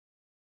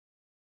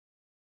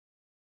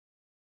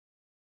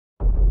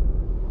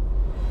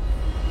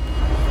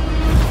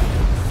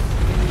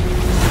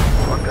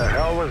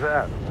was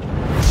that?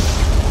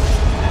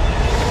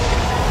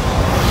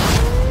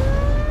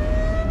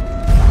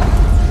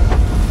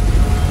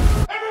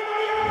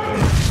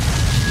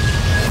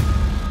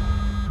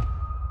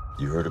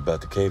 You heard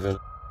about the cave-in?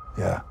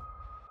 Yeah.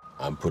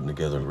 I'm putting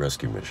together a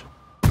rescue mission.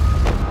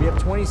 We have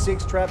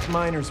 26 trapped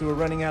miners who are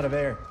running out of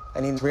air. I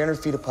need 300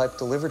 feet of pipe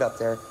delivered up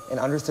there in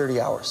under 30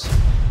 hours.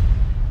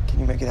 Can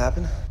you make it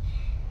happen?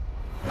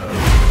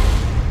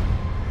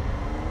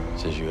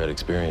 Says you had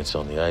experience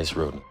on the ice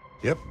road.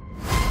 Yep.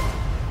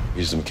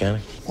 He's a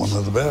mechanic? One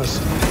of the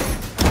best.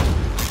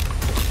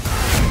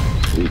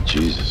 Sweet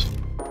Jesus.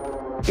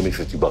 Give me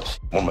 $50.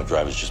 One of my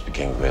drivers just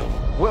became available.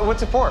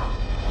 What's it for?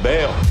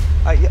 Bail.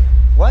 Yeah,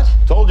 what?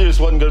 Told you this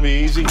wasn't gonna be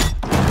easy.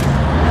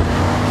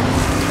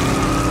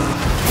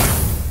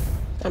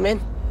 I'm in.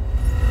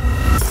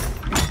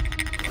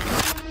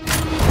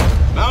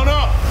 Mount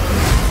up!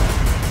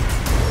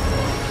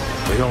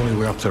 The only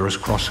way up there is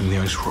crossing the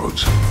ice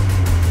roads.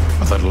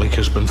 But that lake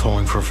has been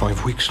thawing for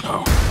 5 weeks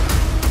now.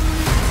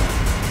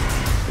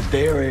 If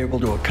they are able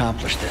to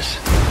accomplish this,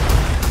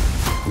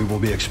 we will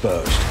be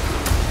exposed.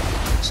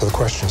 So the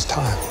question is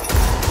time.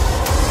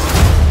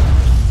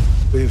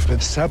 We've been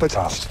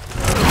sabotaged.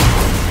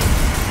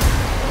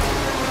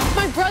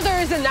 My brother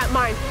is in that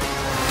mine.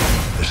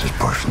 This is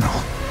personal.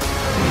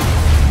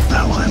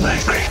 Now I'm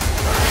angry.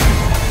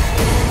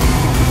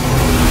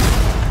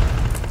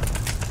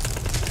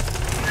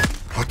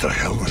 What the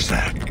hell was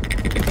that?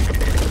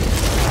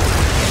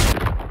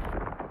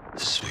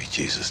 Sweet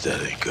Jesus,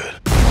 that ain't good.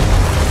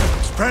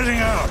 Spreading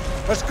out.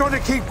 It's going to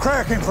keep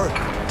cracking for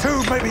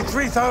 2, maybe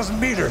 3,000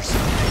 meters.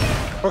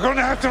 We're going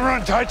to have to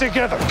run tight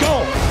together.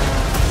 Go!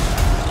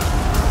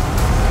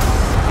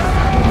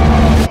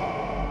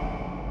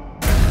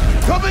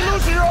 Cut me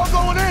loose or you're all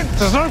going in!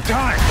 There's no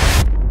time.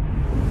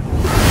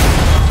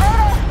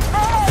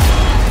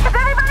 Is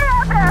anybody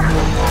out there?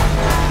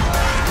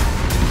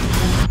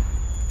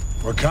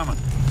 We're coming.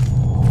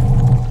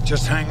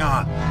 Just hang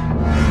on.